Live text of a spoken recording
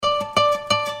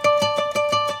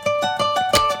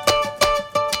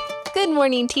Good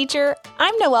morning, teacher.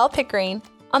 I'm Noelle Pickering.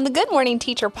 On the Good Morning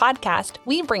Teacher podcast,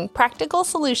 we bring practical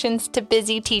solutions to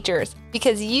busy teachers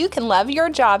because you can love your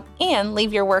job and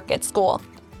leave your work at school.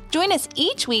 Join us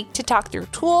each week to talk through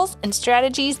tools and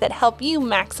strategies that help you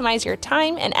maximize your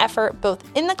time and effort both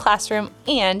in the classroom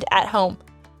and at home.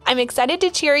 I'm excited to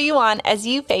cheer you on as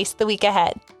you face the week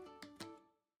ahead.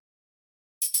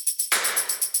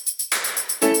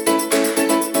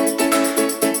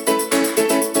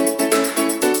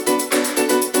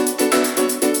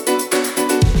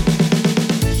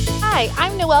 Hi,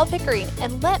 I'm Noelle Pickering,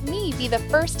 and let me be the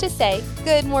first to say,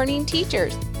 good morning,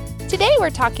 teachers. Today we're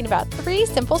talking about 3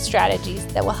 simple strategies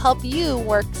that will help you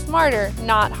work smarter,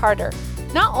 not harder.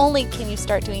 Not only can you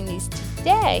start doing these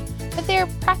today, but they're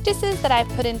practices that I've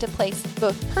put into place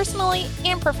both personally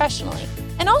and professionally.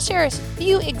 And I'll share a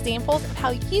few examples of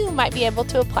how you might be able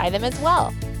to apply them as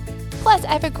well. Plus,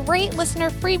 I have a great listener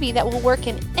freebie that will work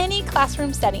in any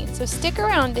classroom setting, so stick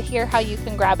around to hear how you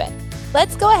can grab it.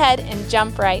 Let's go ahead and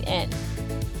jump right in.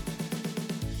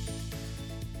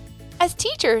 As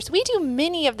teachers, we do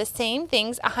many of the same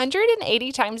things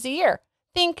 180 times a year.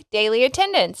 Think daily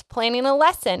attendance, planning a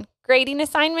lesson, grading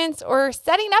assignments, or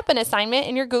setting up an assignment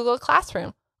in your Google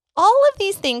Classroom. All of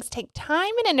these things take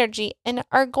time and energy and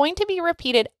are going to be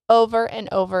repeated over and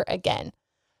over again.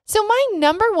 So my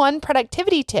number one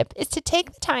productivity tip is to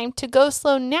take the time to go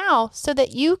slow now so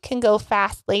that you can go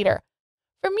fast later.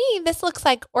 For me, this looks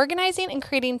like organizing and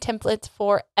creating templates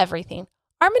for everything.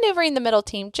 Our Maneuvering the Middle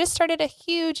team just started a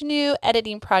huge new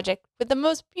editing project with the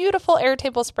most beautiful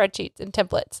Airtable spreadsheets and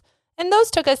templates, and those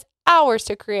took us hours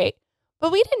to create.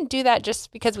 But we didn't do that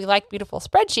just because we like beautiful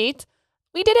spreadsheets.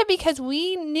 We did it because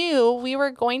we knew we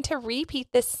were going to repeat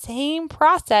the same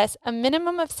process a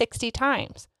minimum of 60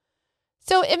 times.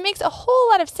 So it makes a whole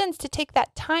lot of sense to take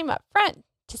that time up front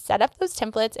to set up those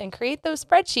templates and create those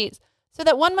spreadsheets so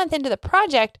that 1 month into the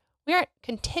project, we aren't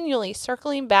continually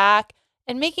circling back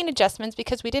and making adjustments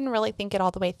because we didn't really think it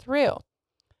all the way through.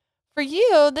 For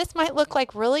you, this might look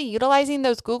like really utilizing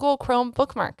those Google Chrome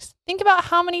bookmarks. Think about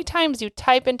how many times you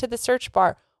type into the search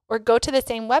bar or go to the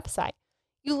same website.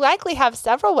 You likely have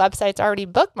several websites already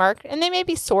bookmarked, and they may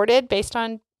be sorted based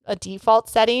on a default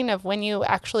setting of when you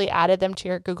actually added them to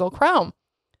your Google Chrome.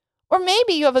 Or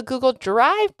maybe you have a Google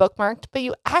Drive bookmarked, but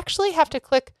you actually have to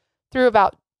click through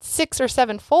about 6 or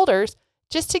 7 folders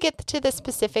just to get to the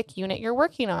specific unit you're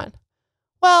working on.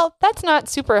 Well, that's not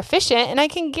super efficient, and I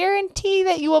can guarantee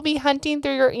that you will be hunting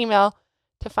through your email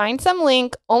to find some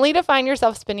link only to find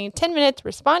yourself spending 10 minutes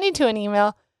responding to an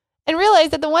email and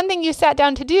realize that the one thing you sat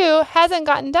down to do hasn't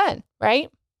gotten done, right?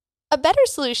 A better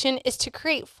solution is to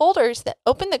create folders that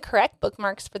open the correct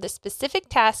bookmarks for the specific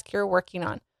task you're working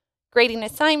on. Grading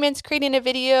assignments, creating a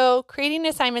video, creating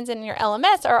assignments in your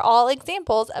LMS are all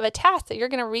examples of a task that you're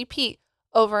going to repeat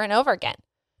over and over again.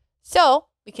 So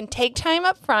we can take time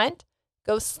up front,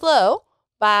 go slow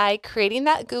by creating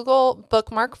that Google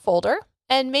bookmark folder,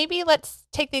 and maybe let's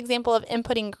take the example of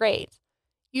inputting grades.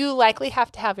 You likely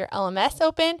have to have your LMS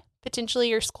open, potentially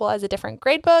your school has a different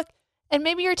grade book, and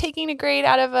maybe you're taking a grade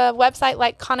out of a website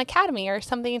like Khan Academy or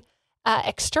something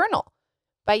external.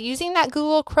 By using that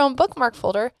Google Chrome bookmark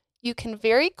folder, you can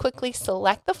very quickly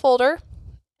select the folder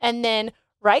and then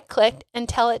right-click and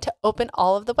tell it to open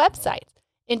all of the websites.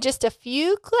 In just a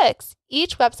few clicks,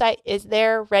 each website is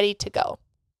there ready to go.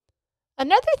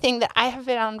 Another thing that I have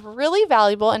found really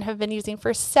valuable and have been using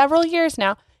for several years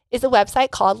now is a website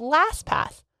called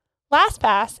LastPass.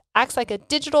 LastPass acts like a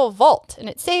digital vault, and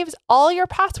it saves all your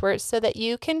passwords so that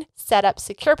you can set up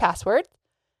secure passwords,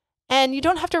 and you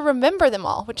don't have to remember them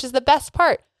all, which is the best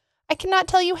part. I cannot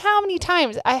tell you how many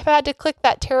times I've had to click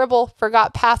that terrible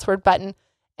forgot password button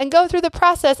and go through the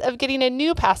process of getting a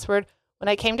new password when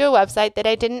I came to a website that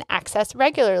I didn't access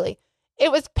regularly.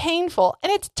 It was painful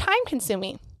and it's time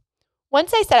consuming.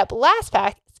 Once I set up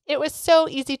LastPass, it was so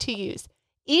easy to use.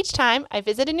 Each time I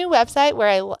visit a new website where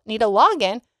I need a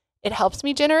login, it helps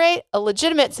me generate a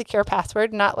legitimate secure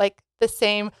password, not like the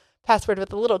same password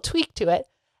with a little tweak to it.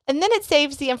 And then it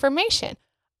saves the information.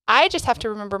 I just have to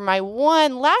remember my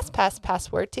one LastPass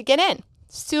password to get in.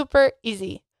 Super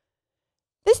easy.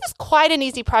 This is quite an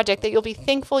easy project that you'll be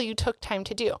thankful you took time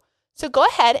to do. So go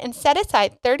ahead and set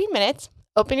aside 30 minutes,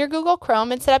 open your Google Chrome,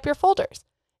 and set up your folders.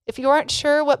 If you aren't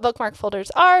sure what bookmark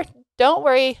folders are, don't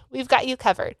worry, we've got you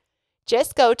covered.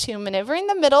 Just go to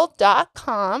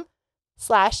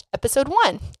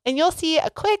maneuveringthemiddle.com/episode1, and you'll see a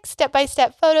quick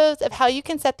step-by-step photos of how you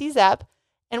can set these up.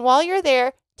 And while you're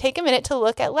there, take a minute to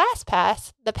look at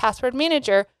LastPass, the password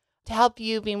manager, to help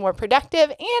you be more productive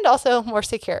and also more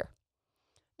secure.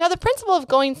 Now, the principle of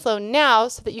going slow now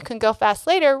so that you can go fast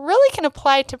later really can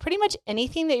apply to pretty much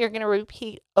anything that you're going to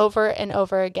repeat over and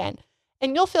over again.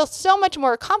 And you'll feel so much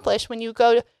more accomplished when you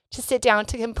go to sit down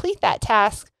to complete that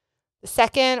task the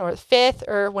second or the fifth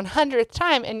or 100th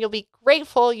time, and you'll be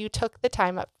grateful you took the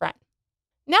time up front.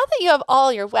 Now that you have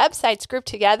all your websites grouped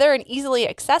together and easily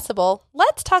accessible,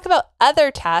 let's talk about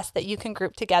other tasks that you can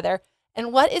group together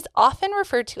and what is often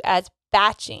referred to as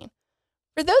batching.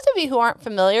 For those of you who aren't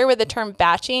familiar with the term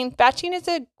batching is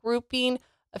a grouping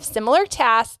of similar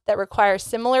tasks that require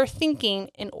similar thinking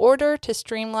in order to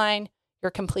streamline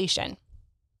your completion.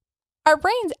 Our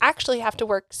brains actually have to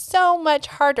work so much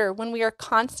harder when we are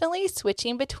constantly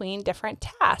switching between different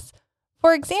tasks.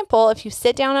 For example, if you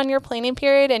sit down on your planning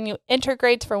period and you enter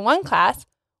grades for one class,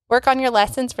 work on your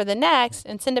lessons for the next,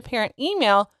 and send a parent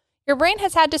email, your brain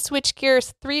has had to switch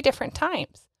gears 3 different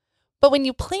times. But when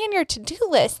you plan your to-do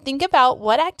list, think about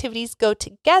what activities go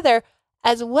together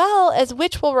as well as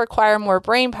which will require more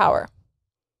brain power.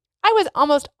 I was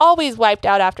almost always wiped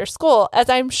out after school, as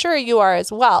I'm sure you are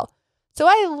as well. So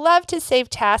I love to save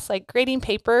tasks like grading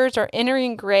papers or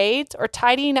entering grades or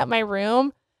tidying up my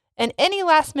room and any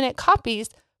last-minute copies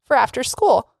for after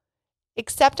school,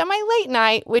 except on my late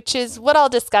night, which is what I'll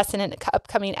discuss in an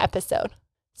upcoming episode.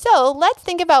 So let's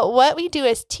think about what we do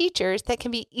as teachers that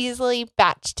can be easily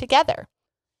batched together.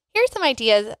 Here's some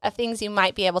ideas of things you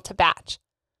might be able to batch.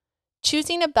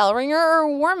 Choosing a bell ringer or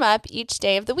a warm-up each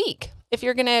day of the week. If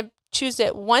you're going to choose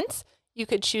it once, you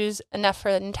could choose enough for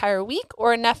an entire week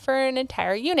or enough for an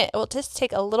entire unit. It will just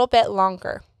take a little bit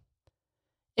longer.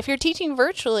 If you're teaching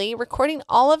virtually, recording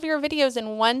all of your videos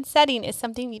in one setting is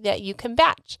something that you can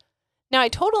batch. Now, I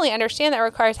totally understand that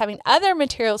requires having other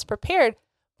materials prepared,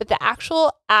 but the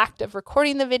actual act of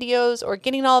recording the videos or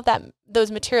getting all of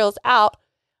those materials out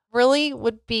really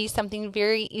would be something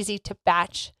very easy to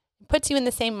batch. It puts you in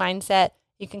the same mindset.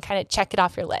 You can kind of check it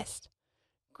off your list.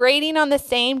 Grading on the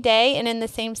same day and in the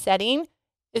same setting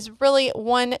is really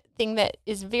one thing that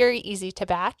is very easy to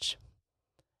batch.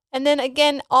 And then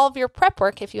again, all of your prep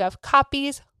work, if you have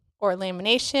copies or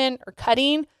lamination or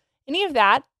cutting, any of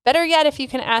that, better yet if you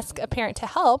can ask a parent to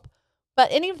help, but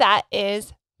any of that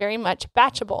is very much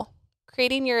batchable.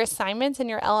 Creating your assignments in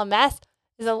your LMS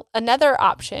is another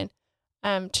option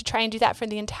to try and do that for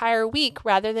the entire week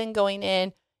rather than going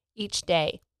in each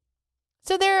day.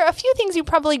 So there are a few things you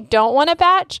probably don't want to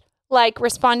batch, like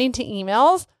responding to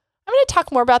emails. I'm going to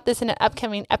talk more about this in an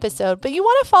upcoming episode, but you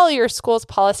want to follow your school's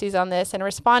policies on this and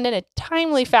respond in a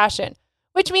timely fashion,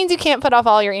 which means you can't put off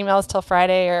all your emails till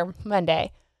Friday or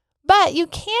Monday. But you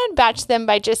can batch them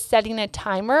by just setting a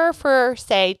timer for,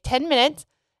 say, 10 minutes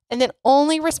and then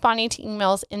only responding to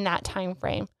emails in that time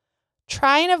frame.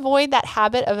 Try and avoid that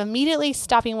habit of immediately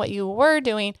stopping what you were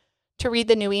doing to read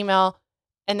the new email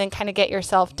and then kind of get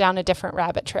yourself down a different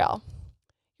rabbit trail.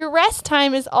 Your rest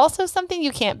time is also something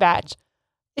you can't batch.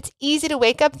 It's easy to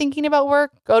wake up thinking about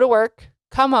work, go to work,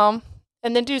 come home,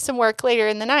 and then do some work later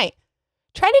in the night.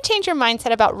 Try to change your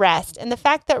mindset about rest and the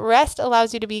fact that rest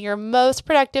allows you to be your most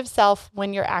productive self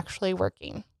when you're actually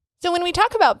working. So when we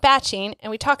talk about batching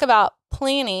and we talk about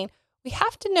planning, we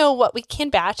have to know what we can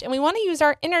batch and we want to use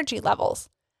our energy levels.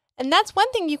 And that's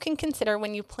one thing you can consider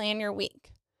when you plan your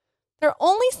week. There are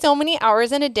only so many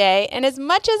hours in a day, and as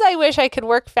much as I wish I could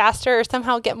work faster or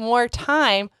somehow get more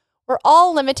time, we're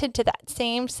all limited to that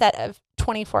same set of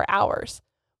 24 hours.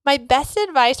 My best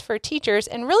advice for teachers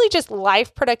and really just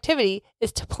life productivity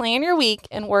is to plan your week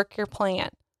and work your plan.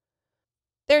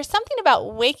 There's something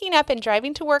about waking up and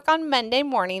driving to work on Monday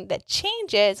morning that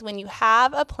changes when you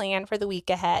have a plan for the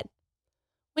week ahead.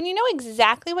 When you know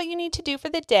exactly what you need to do for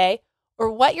the day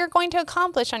or what you're going to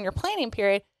accomplish on your planning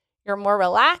period, you're more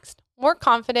relaxed, more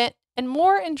confident, and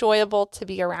more enjoyable to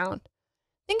be around.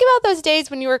 Think about those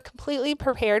days when you were completely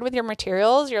prepared with your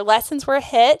materials, your lessons were a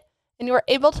hit, and you were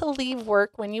able to leave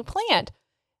work when you planned.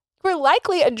 You were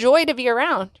likely a joy to be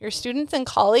around. Your students and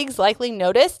colleagues likely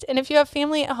noticed, and if you have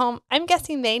family at home, I'm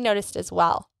guessing they noticed as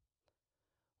well.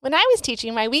 When I was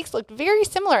teaching, my weeks looked very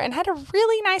similar and had a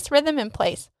really nice rhythm in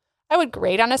place. I would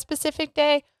grade on a specific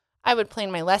day, I would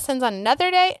plan my lessons on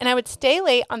another day, and I would stay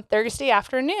late on Thursday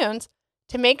afternoons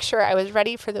to make sure I was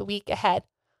ready for the week ahead.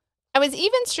 I was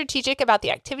even strategic about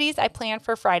the activities I planned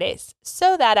for Fridays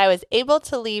so that I was able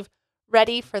to leave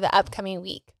ready for the upcoming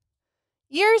week.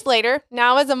 Years later,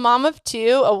 now as a mom of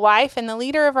 2, a wife, and the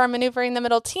leader of our Maneuvering the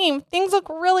Middle team, things look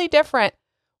really different.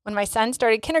 When my son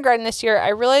started kindergarten this year, I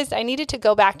realized I needed to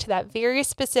go back to that very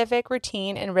specific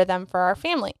routine and rhythm for our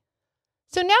family.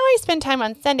 So now I spend time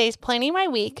on Sundays planning my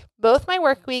week, both my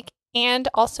work week and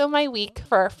also my week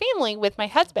for our family with my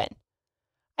husband.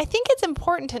 I think it's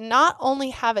important to not only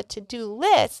have a to-do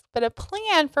list, but a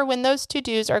plan for when those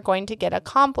to-dos are going to get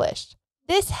accomplished.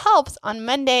 This helps on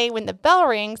Monday when the bell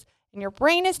rings and your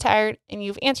brain is tired and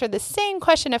you've answered the same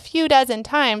question a few dozen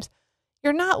times.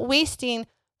 You're not wasting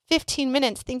 15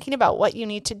 minutes thinking about what you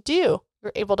need to do.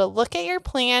 You're able to look at your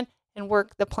plan and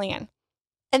work the plan.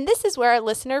 And this is where our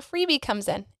listener freebie comes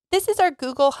in. This is our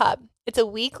Google Hub. It's a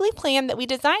weekly plan that we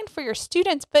designed for your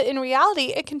students, but in reality,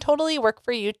 it can totally work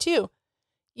for you too.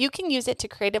 You can use it to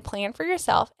create a plan for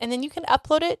yourself, and then you can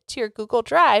upload it to your Google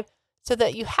Drive so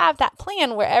that you have that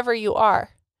plan wherever you are.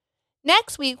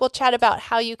 Next week, we'll chat about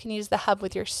how you can use the Hub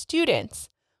with your students.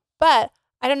 But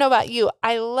I don't know about you,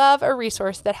 I love a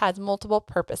resource that has multiple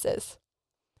purposes.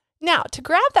 Now, to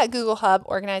grab that Google Hub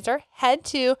organizer, head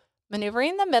to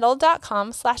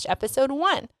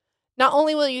maneuveringthemiddle.com/episode1. Not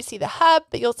only will you see the Hub,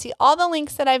 but you'll see all the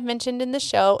links that I've mentioned in the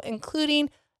show, including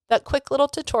the quick little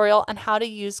tutorial on how to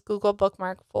use Google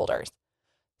Bookmark folders.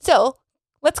 So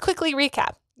let's quickly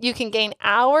recap. You can gain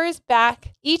hours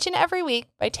back each and every week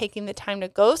by taking the time to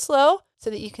go slow so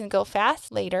that you can go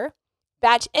fast later.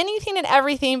 Batch anything and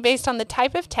everything based on the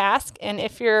type of task and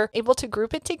if you're able to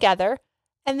group it together.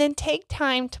 And then take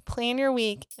time to plan your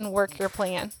week and work your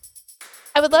plan.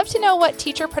 I would love to know what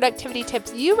teacher productivity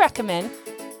tips you recommend,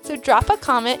 so drop a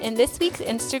comment in this week's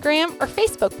Instagram or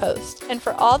Facebook post. And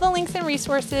for all the links and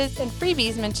resources and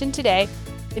freebies mentioned today,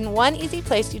 in one easy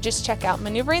place, you just check out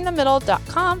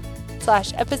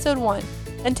maneuveringthemiddle.com/episode1.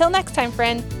 Until next time,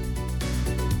 friend.